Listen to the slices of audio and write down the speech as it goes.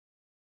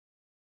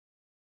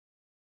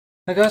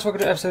Hi guys, welcome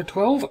to episode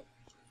 12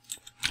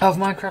 of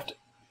Minecraft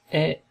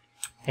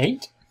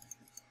 8?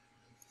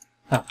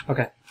 Oh,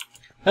 okay.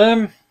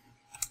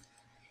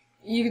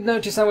 You can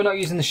notice that we're not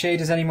using the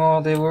shaders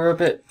anymore. They were a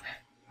bit...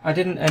 I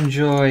didn't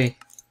enjoy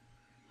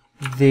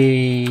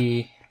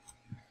the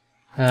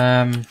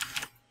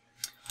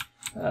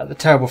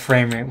terrible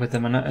frame rate with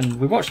them, and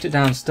we watched it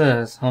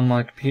downstairs on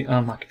my computer,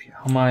 on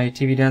my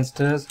TV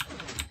downstairs,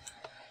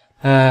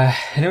 and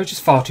it was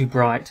just far too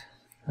bright.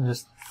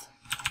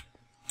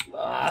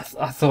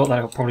 I thought that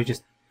it would probably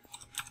just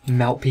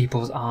melt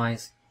people's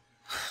eyes.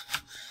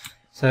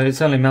 So it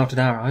certainly melted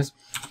our eyes.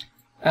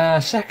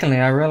 Secondly,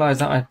 I realised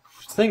that I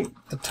think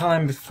the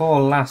time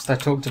before last I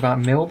talked about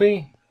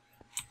Milby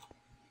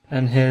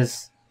and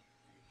his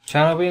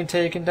channel being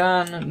taken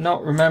down,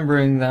 not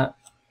remembering that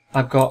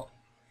I've got,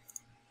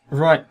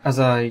 right as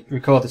I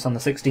record this on the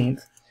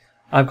 16th,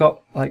 I've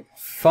got like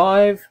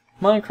 5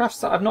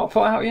 Minecrafts that I've not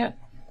put out yet.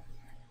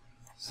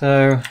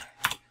 So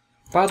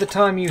by the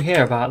time you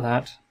hear about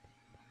that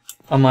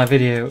on my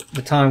video,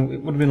 the time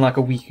it would have been like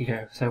a week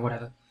ago, so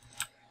whatever.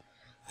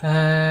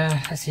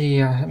 Let's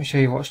see, let me show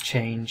you what's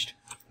changed.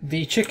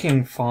 The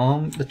chicken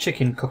farm, the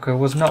chicken cooker,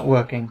 was not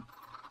working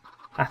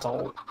at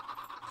all.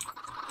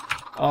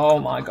 Oh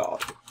my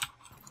god.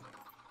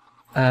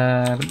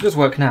 But it does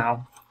work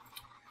now.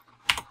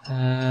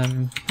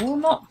 Will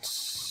not...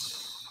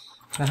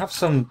 Can I have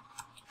some...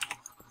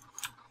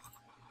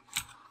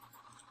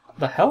 What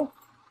the hell?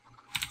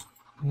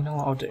 You know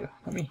what I'll do?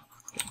 Let me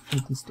get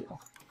flint and steel.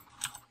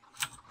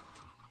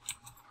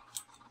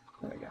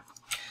 There we go.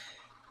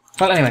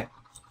 Well, anyway,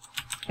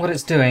 what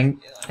it's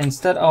doing,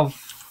 instead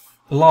of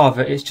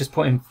lava, it's just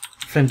putting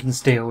flint and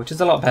steel, which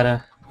is a lot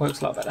better, works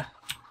a lot better.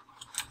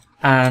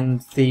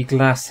 And the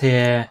glass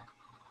here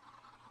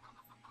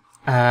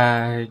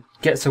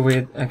gets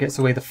away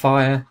the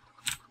fire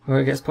where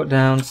it gets put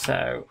down,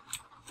 so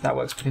that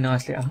works pretty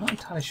nicely. I'm not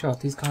entirely sure if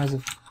these guys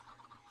have...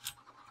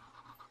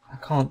 I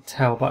can't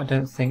tell, but I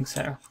don't think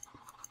so.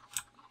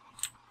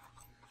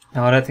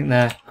 No, I don't think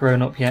they're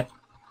grown up yet.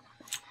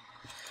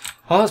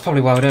 Oh, that's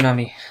probably why we don't have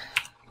any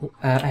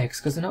eggs,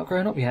 because they're not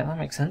grown up yet. That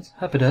makes sense.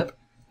 Hup-a-dup.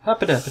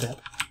 Hup-a-dup-a-dup.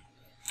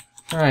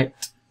 Right.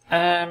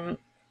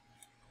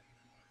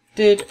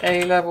 Did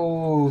a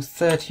level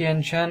 30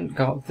 enchant,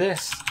 got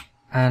this,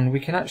 and we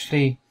can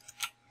actually...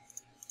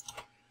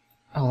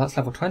 Oh, that's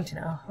level 20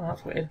 now. Oh,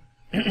 that's weird.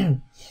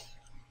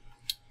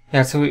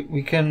 Yeah, so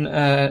we can...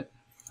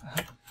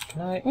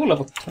 can I... Oh,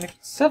 level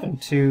 27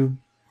 to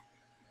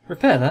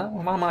repair that.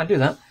 Well, I might do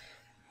that.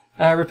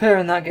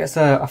 Repairing that gets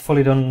a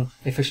fully done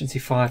efficiency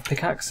 5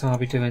 pickaxe, so I'll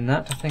be doing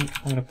that. I think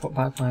I'm going to put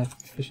back my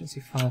efficiency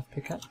 5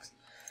 pickaxe.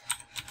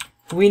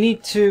 We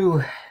need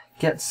to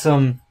get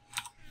some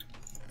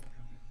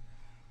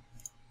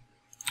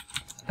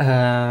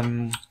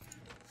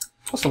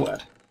what's the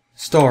word?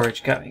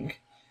 Storage going,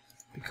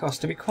 because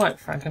to be quite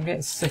frank, I'm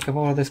getting sick of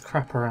all of this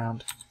crap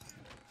around.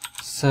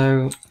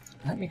 So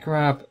let me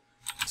grab,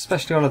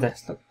 especially all of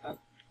this. Look, I've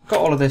got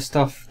all of this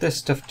stuff. This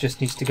stuff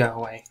just needs to go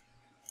away.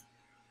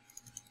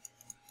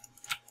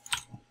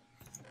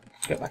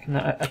 Get back in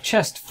that. A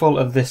chest full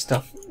of this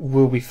stuff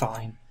will be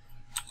fine.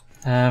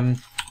 The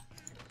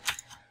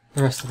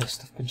rest of this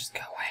stuff can just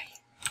go away.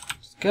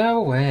 Just go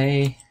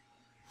away.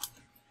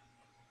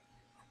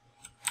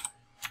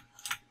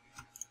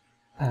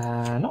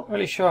 Not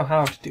really sure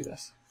how to do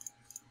this.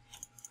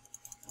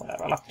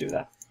 Whatever, I'll have to do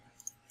that.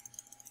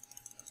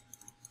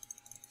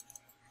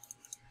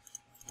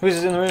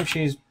 Who's in the room?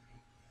 She's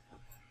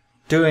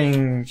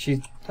doing...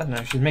 I don't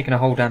know, she's making a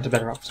hole down to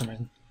bed her up for some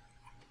reason.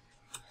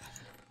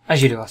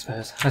 As you do, I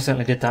suppose. I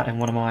certainly did that in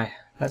one of my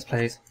Let's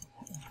Plays.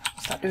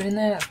 What's that doing in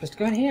there? That's supposed to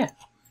go in here.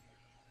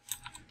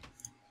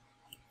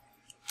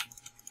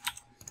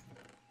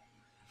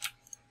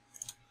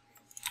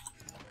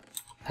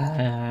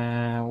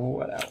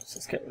 What else?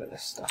 Let's get rid of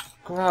this stuff.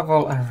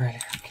 Gravel, I really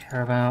don't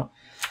care about.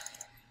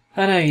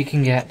 I know you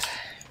can get...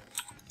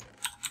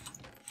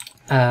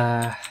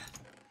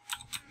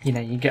 you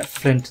know, you get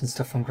flint and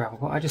stuff from gravel,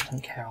 but I just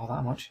don't care all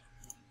that much.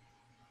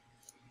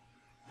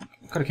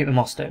 I've got to keep the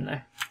moss stone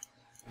though.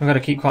 We've got to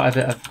keep quite a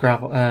bit of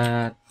gravel,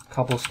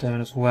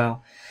 cobblestone as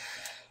well,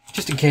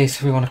 just in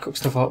case we want to cook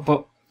stuff up.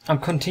 But I'm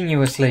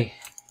continuously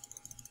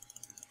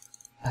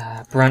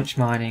branch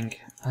mining,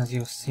 as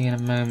you'll see in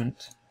a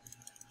moment.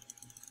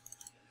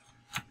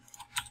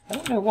 I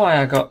don't know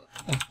why I got...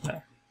 Oh,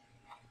 no.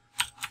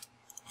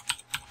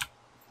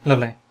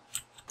 Lovely.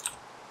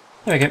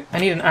 There we go. I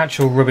need an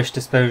actual rubbish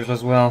disposal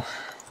as well,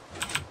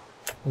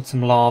 with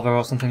some lava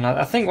or something like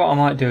that. I think what I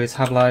might do is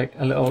have like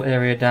a little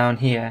area down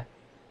here.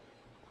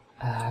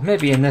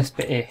 Maybe in this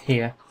bit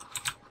here.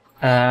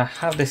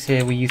 Have this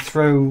here where you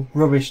throw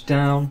rubbish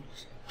down,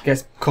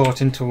 gets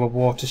caught into a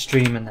water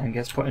stream and then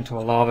gets put into a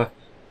lava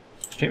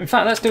stream. In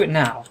fact, let's do it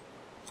now.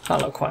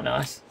 That'll look quite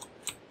nice.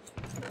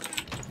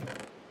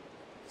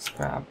 Let's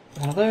grab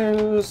one of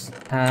those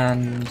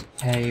and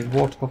a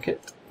water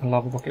bucket, a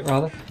lava bucket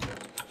rather.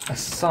 A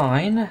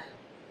sign.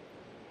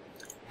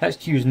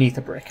 Let's use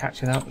nether brick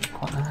actually, that would be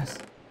quite nice.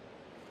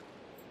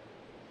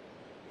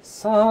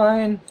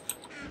 Sign.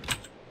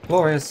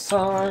 glorious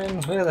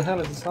sign. Where the hell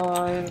is the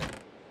sign?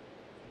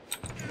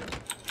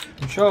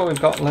 I'm sure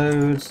we've got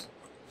loads.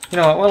 You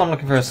know what, while I'm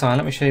looking for a sign,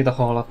 let me show you the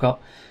haul. I've got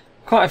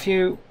quite a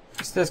few.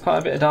 There's quite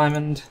a bit of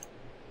diamond.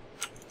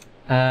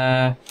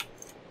 A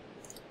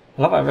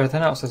lot of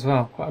everything else as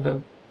well. Quite a bit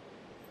of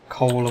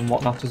coal and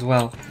whatnot as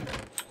well.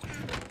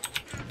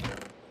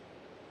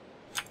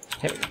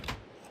 Here we go.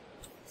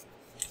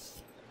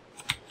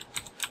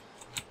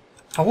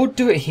 I would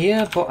do it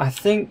here, but I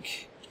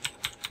think...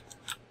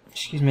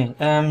 Excuse me.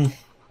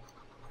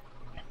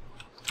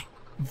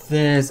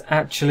 There's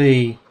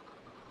actually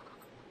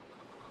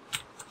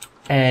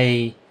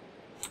a...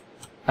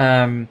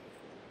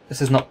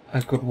 this is not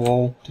a good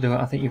wall to do it.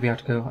 I think you'll be able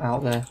to go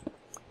out there.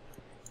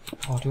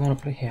 Oh, do you want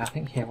to put it here? I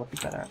think here would be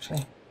better,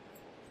 actually.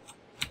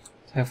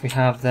 So if we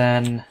have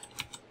then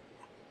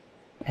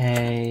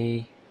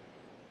a...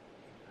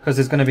 Because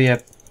there's going to be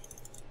a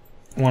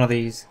one of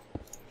these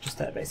just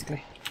there,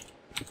 basically.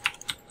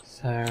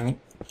 So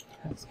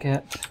let's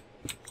get...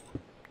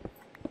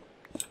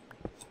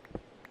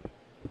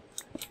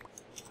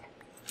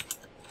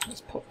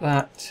 Let's put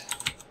that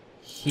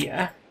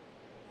here.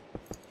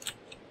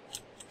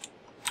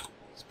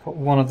 Let's put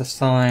one of the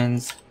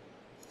signs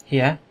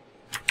here.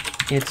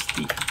 It's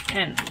the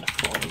end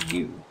for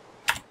you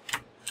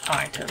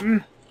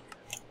item.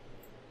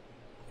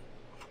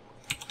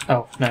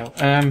 Oh, no.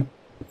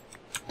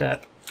 Dead.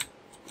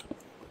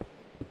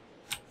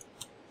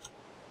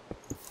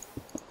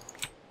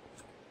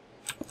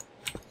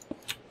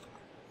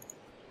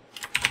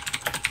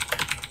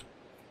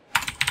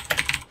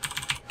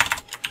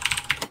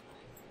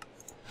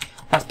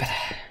 That's better.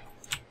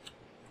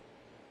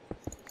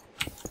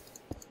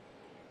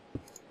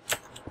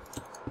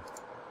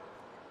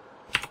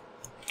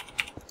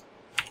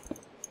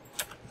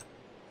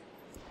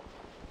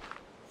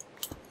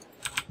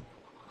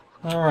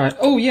 Alright.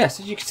 Oh yes,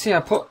 as you can see I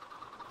put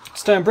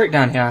stone brick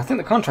down here. I think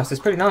the contrast is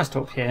pretty nice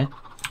up here.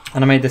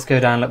 And I made this go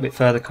down a little bit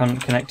further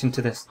connecting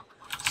to this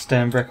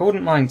stone brick. I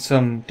wouldn't mind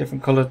some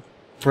different coloured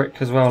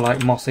brick as well,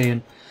 like mossy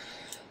and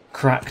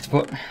cracked,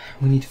 but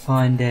we need to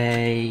find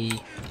a...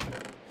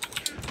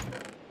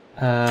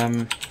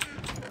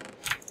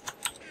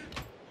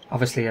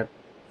 obviously a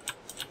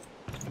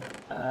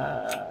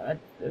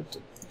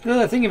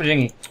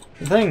thingy-majingy.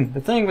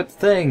 The thing with the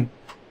thing.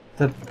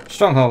 The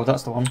stronghold,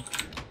 that's the one.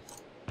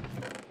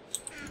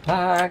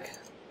 Flag.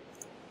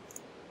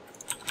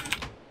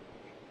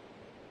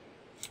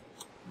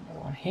 Another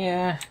one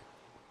here.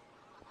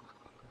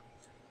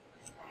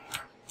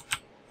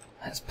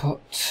 Let's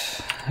put,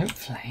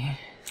 hopefully,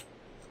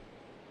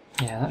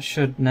 yeah, that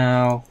should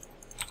now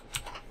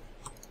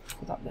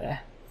put that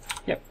there.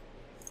 Yep.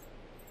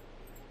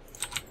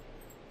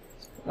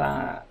 Let's put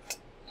that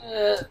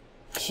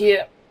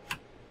here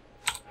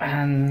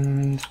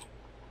and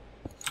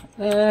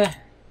there.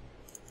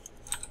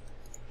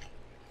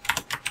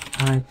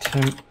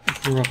 Item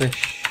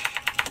rubbish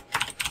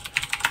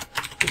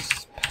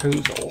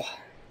disposal.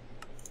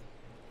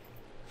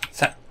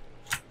 So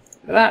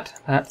that.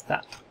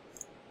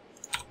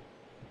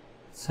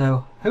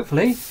 So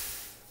hopefully,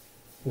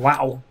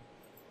 wow,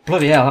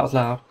 bloody hell, that was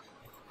loud.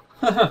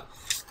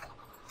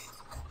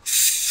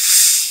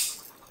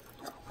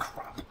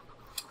 Crap.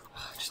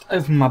 Just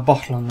open my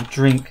bottle and the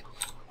drink.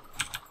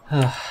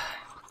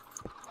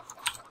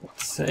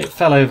 It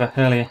fell over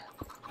earlier.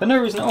 For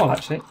no reason at all,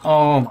 actually.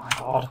 Oh my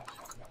god.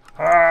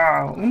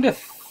 I wonder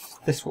if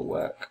this will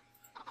work.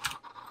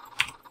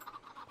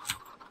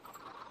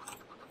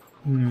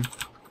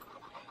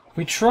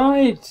 We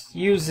tried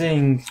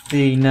using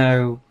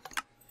the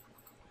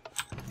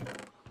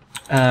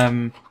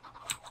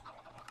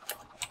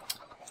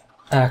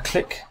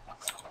click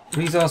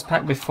resource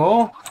pack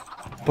before,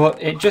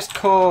 but it just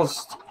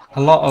caused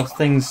a lot of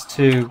things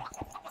to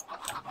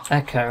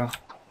echo.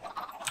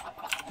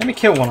 Let me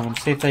kill one of them,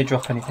 see if they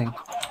drop anything.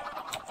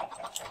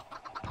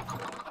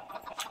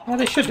 Yeah,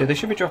 they should do. They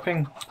should be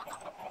dropping...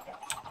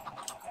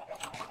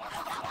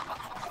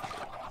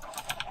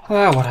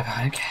 Well, whatever.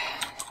 Okay.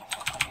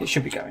 It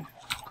should be going.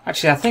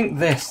 Actually, I think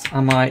this I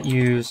might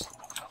use...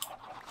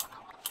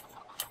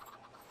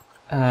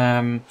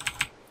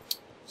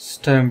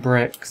 stone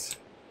bricks.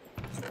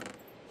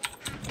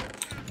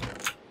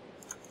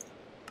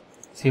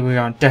 See, we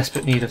are in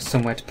desperate need of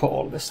somewhere to put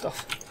all of this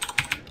stuff.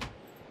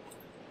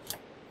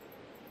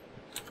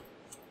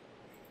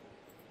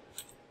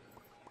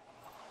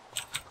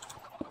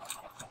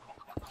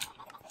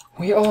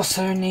 We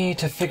also need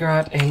to figure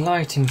out a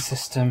lighting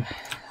system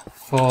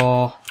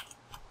for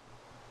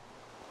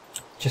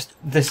just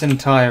this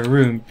entire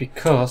room,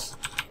 because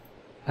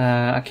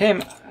I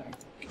came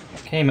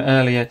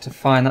earlier to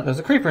find that there was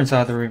a creeper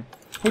inside the room,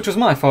 which was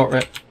my fault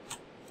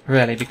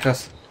really,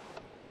 because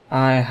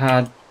I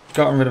had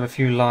gotten rid of a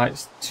few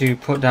lights to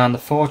put down the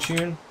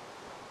fortune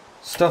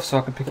stuff so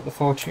I could pick up the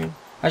fortune.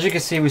 As you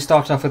can see, we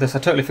started off with this. I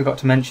totally forgot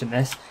to mention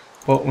this,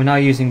 but we're now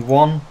using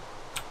one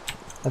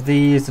of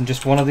these and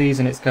just one of these,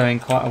 and it's going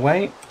quite a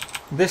way.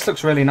 This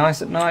looks really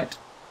nice at night,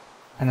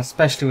 and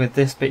especially with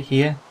this bit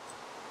here,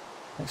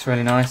 looks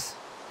really nice.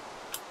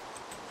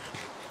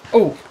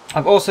 Oh,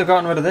 I've also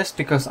gotten rid of this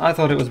because I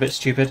thought it was a bit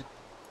stupid.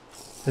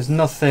 There's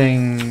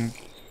nothing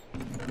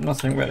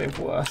really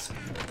worth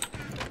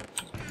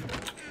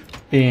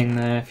being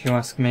there, if you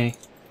ask me.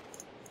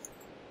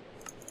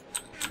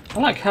 I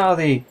like how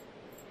the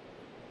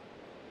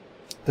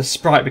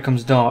sprite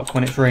becomes dark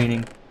when it's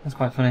raining. That's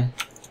quite funny.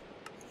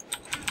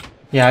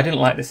 Yeah, I didn't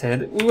like this here.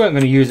 We weren't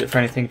going to use it for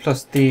anything,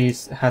 plus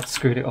these had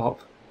screwed it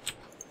up.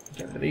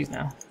 Get rid of these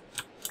now.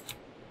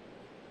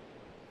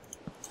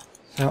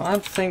 So I'm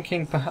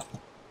thinking perhaps...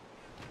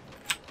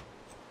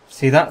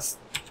 See, that's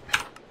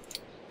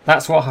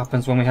what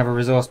happens when we have a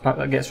resource pack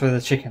that gets rid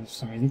of the chickens for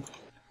some reason.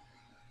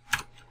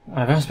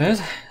 Whatever, I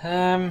suppose.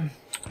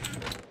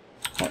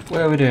 What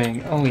were we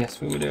doing? Oh yes,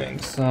 we were doing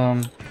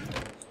some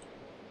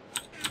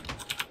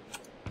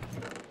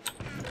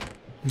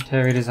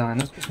interior design.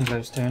 Let's put some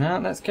glowstone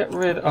out. Let's get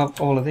rid of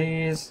all of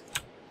these.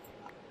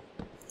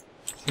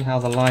 See how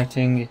the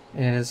lighting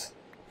is.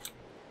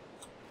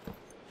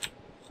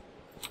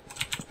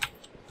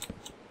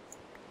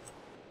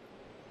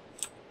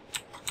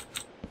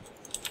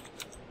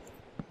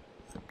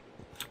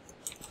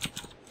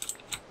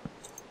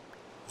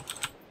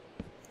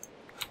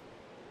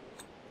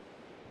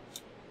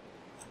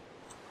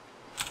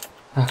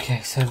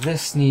 Okay, so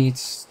this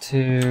needs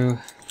to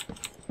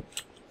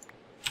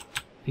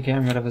be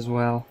getting rid of as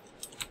well.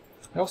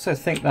 I also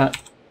think that...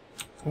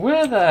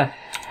 Where the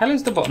hell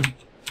is the button?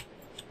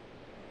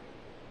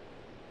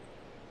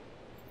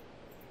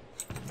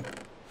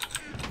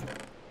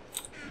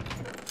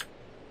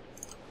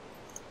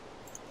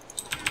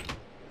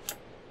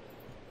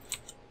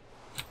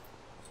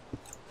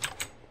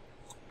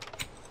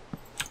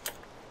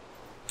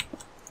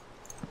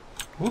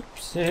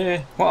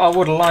 Whoopsie. What I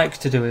would like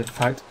to do, in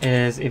fact,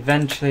 is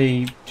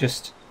eventually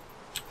just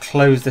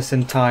close this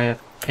entire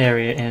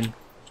area in.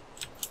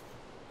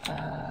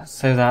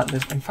 So that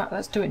there's... In fact,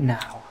 let's do it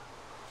now.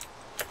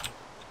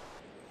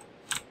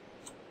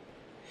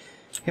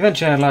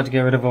 Eventually I'd like to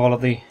get rid of all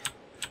of the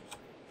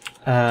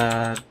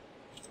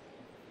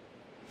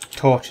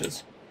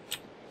torches.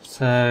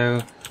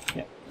 So,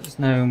 yeah, there's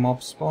no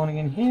mobs spawning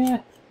in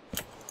here.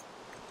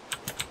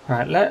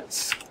 Right,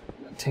 let's...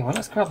 Tell you what,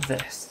 let's grab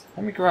this.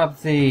 Let me grab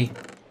the...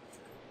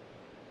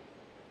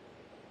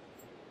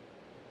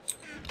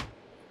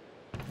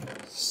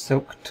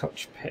 Silk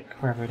Touch pick,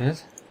 wherever it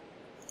is.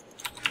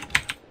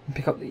 And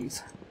pick up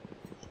these.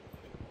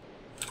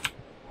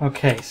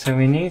 Okay, so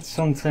we need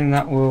something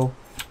that will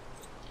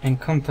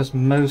encompass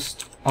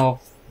most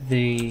of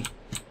the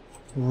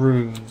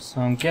rooms.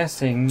 So I'm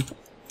guessing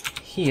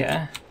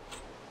here...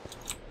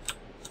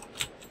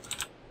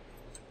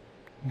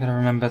 I'm going to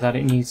remember that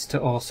it needs to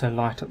also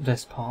light up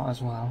this part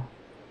as well.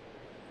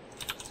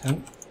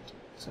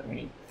 So we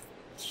need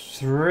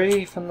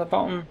 3 from the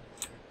bottom.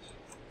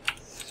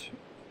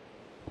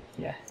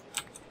 Yeah.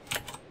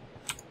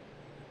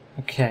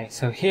 Okay,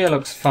 so here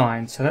looks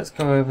fine. So let's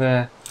go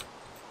over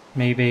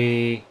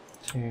maybe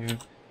 2,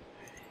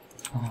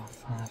 4,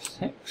 5,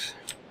 6.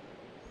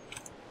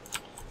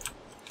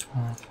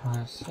 4,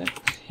 5, 6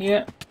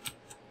 here.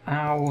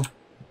 Ow.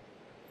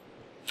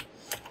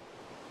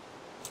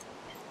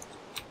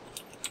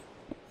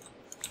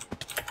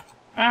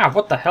 Ah,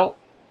 what the hell?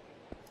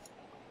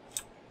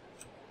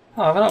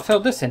 Oh, have I not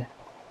filled this in?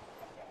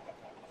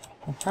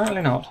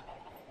 Apparently not.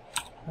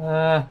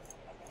 Alright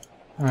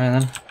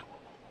then.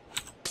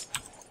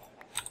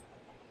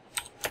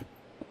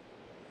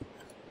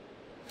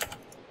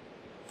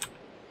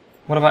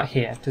 What about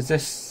here? Is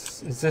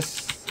this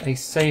a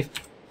safe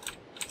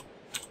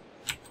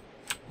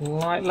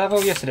light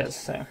level? Yes it is,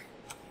 so.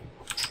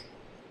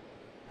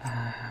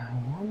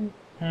 1,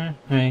 2,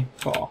 3,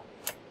 4.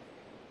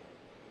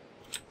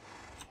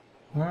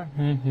 1,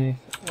 2, 3,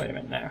 4. Wait a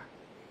minute now.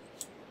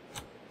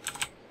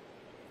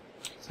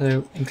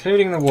 So,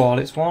 including the wall,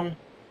 it's 1,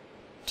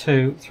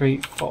 2, 3,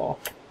 4.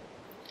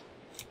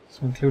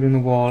 So, including the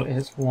wall,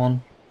 it's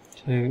 1,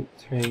 2,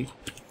 3,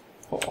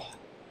 4.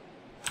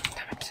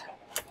 Damn it.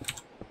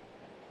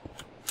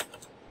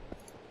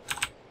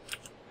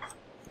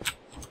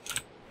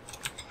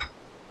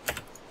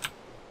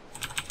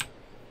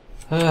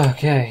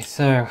 Okay,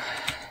 so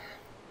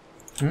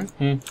 1,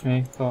 2,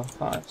 3, 4,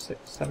 5,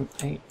 6, 7,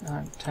 8,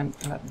 9, 10,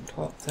 11,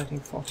 12, 13,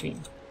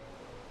 14.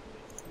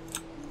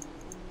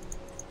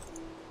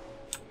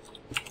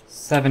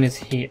 7 is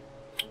here.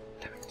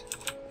 Damn it.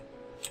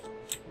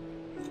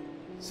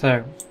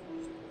 So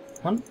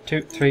 1,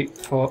 2, 3,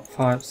 4,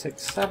 5,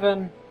 6,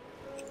 7.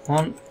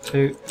 1,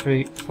 2,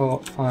 3,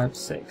 4, 5,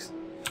 6.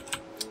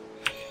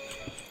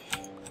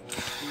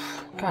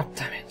 God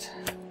damn it.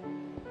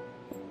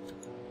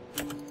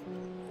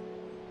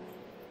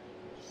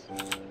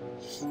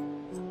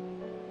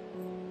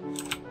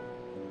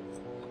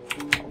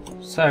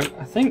 So,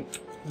 I think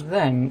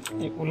then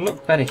it will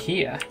look better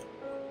here.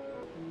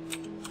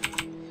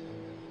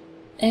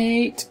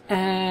 8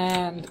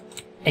 and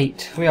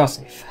 8. We are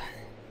safe.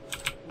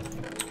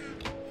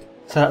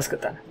 So that's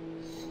good then.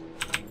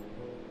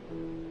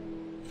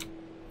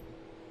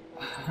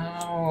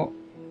 How...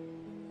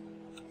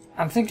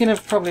 I'm thinking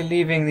of probably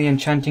leaving the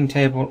enchanting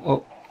table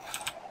up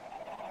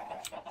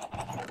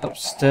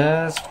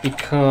upstairs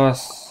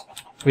because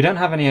we don't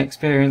have any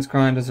experience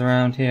grinders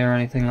around here or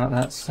anything like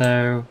that,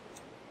 so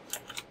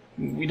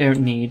we don't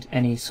need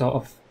any sort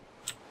of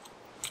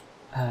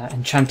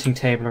enchanting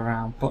table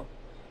around. But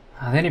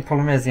the only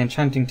problem is the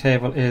enchanting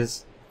table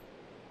is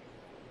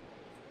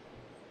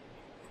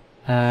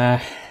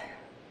an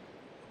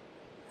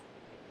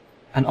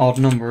odd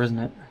number, isn't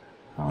it?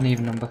 Not an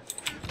even number.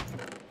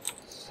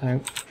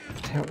 So,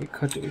 tell you what we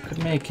could do. We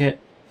could make it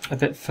a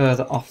bit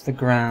further off the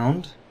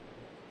ground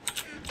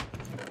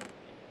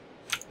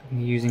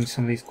using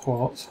some of these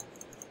quartz.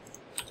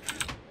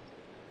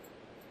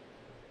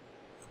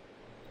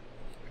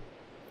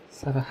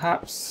 So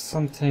perhaps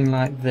something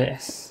like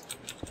this.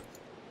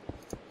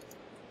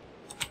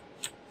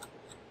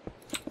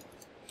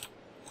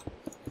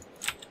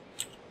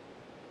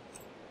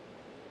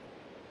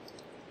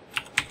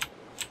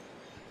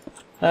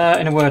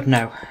 In a word,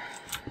 no.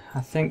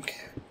 I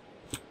think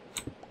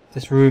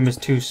this room is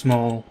too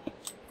small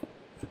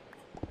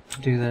to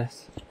do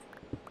this.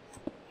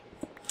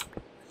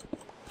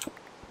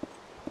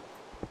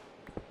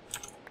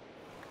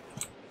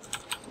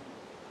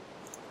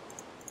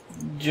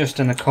 Just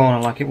in the corner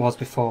like it was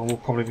before will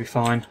probably be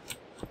fine.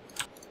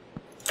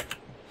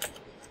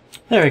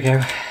 There we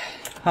go.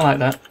 I like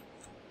that.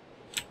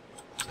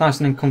 It's nice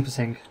and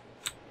encompassing.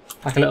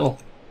 Like a little...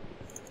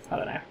 I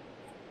don't know.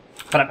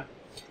 Whatever.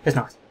 It's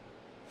nice.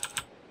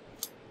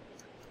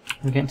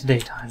 We're getting to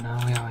daytime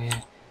now, we are,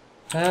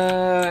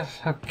 yeah.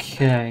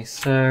 Okay,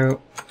 so...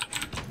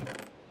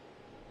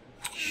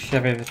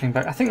 shove everything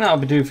back. I think that'll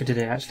be do for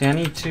today, actually. I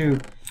need to...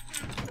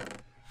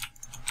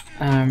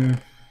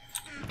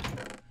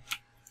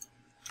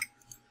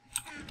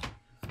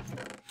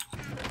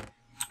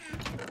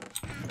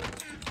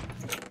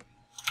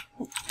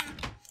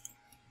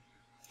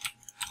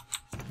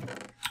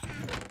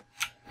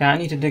 yeah, I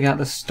need to dig out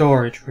the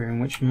storage room,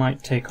 which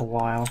might take a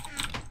while,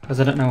 because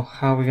I don't know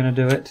how we're going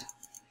to do it.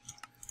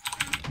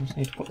 I just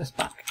need to put this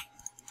back.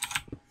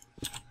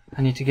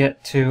 I need to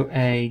get to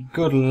a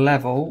good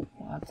level,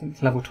 I think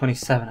it's level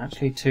 27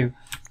 actually, to...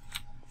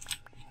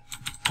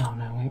 oh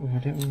no, wait, we're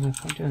not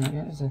doing that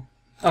yet, is it?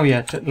 Oh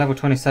yeah, to level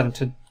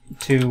 27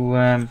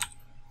 to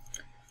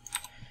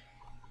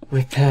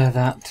repair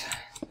that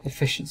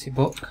efficiency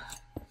book.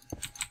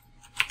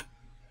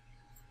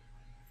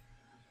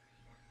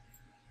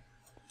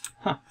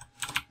 Huh.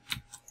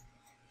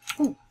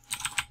 Ooh.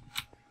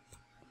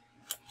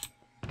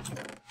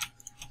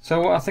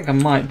 So what I think I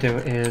might do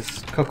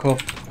is cook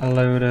up a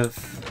load of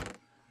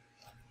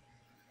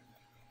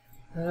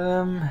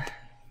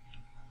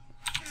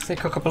say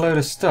cook up a load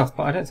of stuff,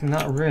 but I don't think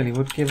that really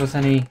would give us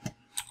any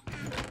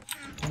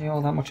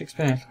all that much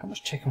experience. Look how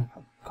much chicken.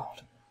 Oh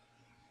god.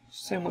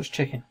 So much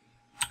chicken.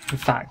 In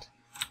fact,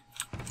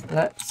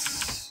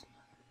 let's...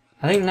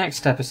 I think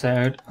next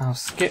episode I'll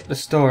skip the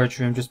storage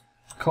room, just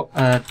cut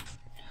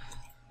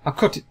I'll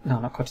cut it, no,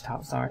 not cut it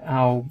out, sorry.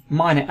 I'll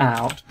mine it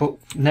out, but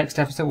next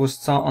episode we'll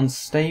start on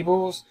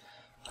stables,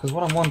 because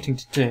what I'm wanting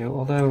to do,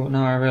 although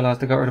now I realise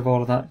I got rid of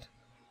all of that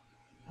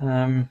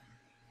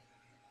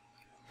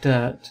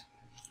dirt.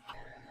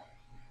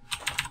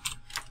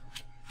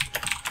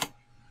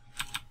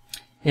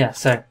 Yeah,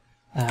 so,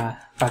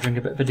 badgering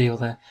a bit of a deal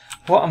there.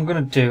 What I'm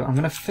going to do, I'm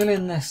going to fill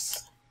in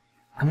this,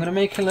 I'm going to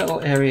make a little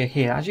area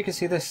here. As you can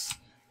see, this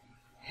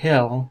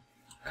hill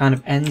kind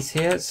of ends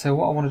here, so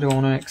what I want to do, I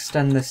want to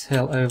extend this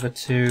hill over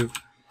to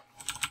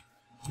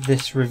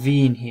this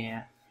ravine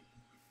here.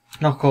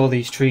 Knock all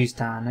these trees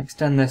down,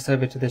 extend this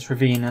over to this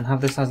ravine and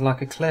have this as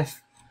like a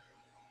cliff.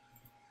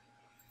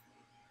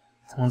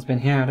 Someone's been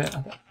here, I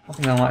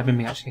think that might have been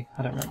me actually,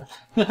 I don't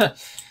remember.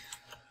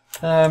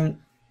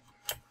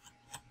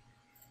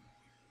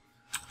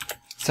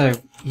 So,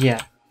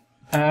 yeah,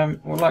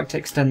 we'd like to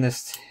extend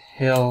this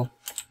hill,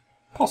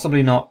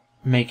 possibly not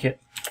make it,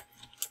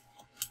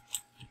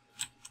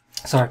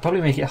 sorry,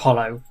 probably make it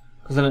hollow,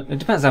 because it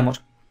depends how much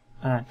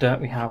dirt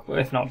we have, but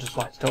if not, just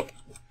light it up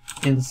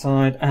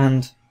inside,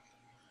 and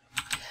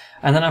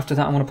then after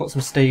that I want to put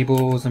some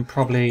stables and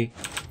probably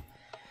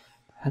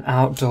an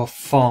outdoor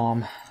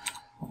farm,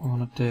 what I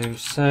want to do.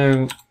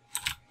 So,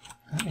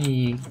 let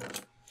me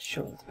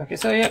show the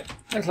bucket. So yeah,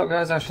 thanks a lot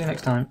guys, I'll see you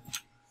next time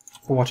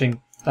for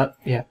watching that,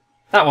 yeah,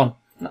 that one.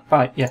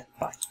 Bye, yeah,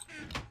 bye.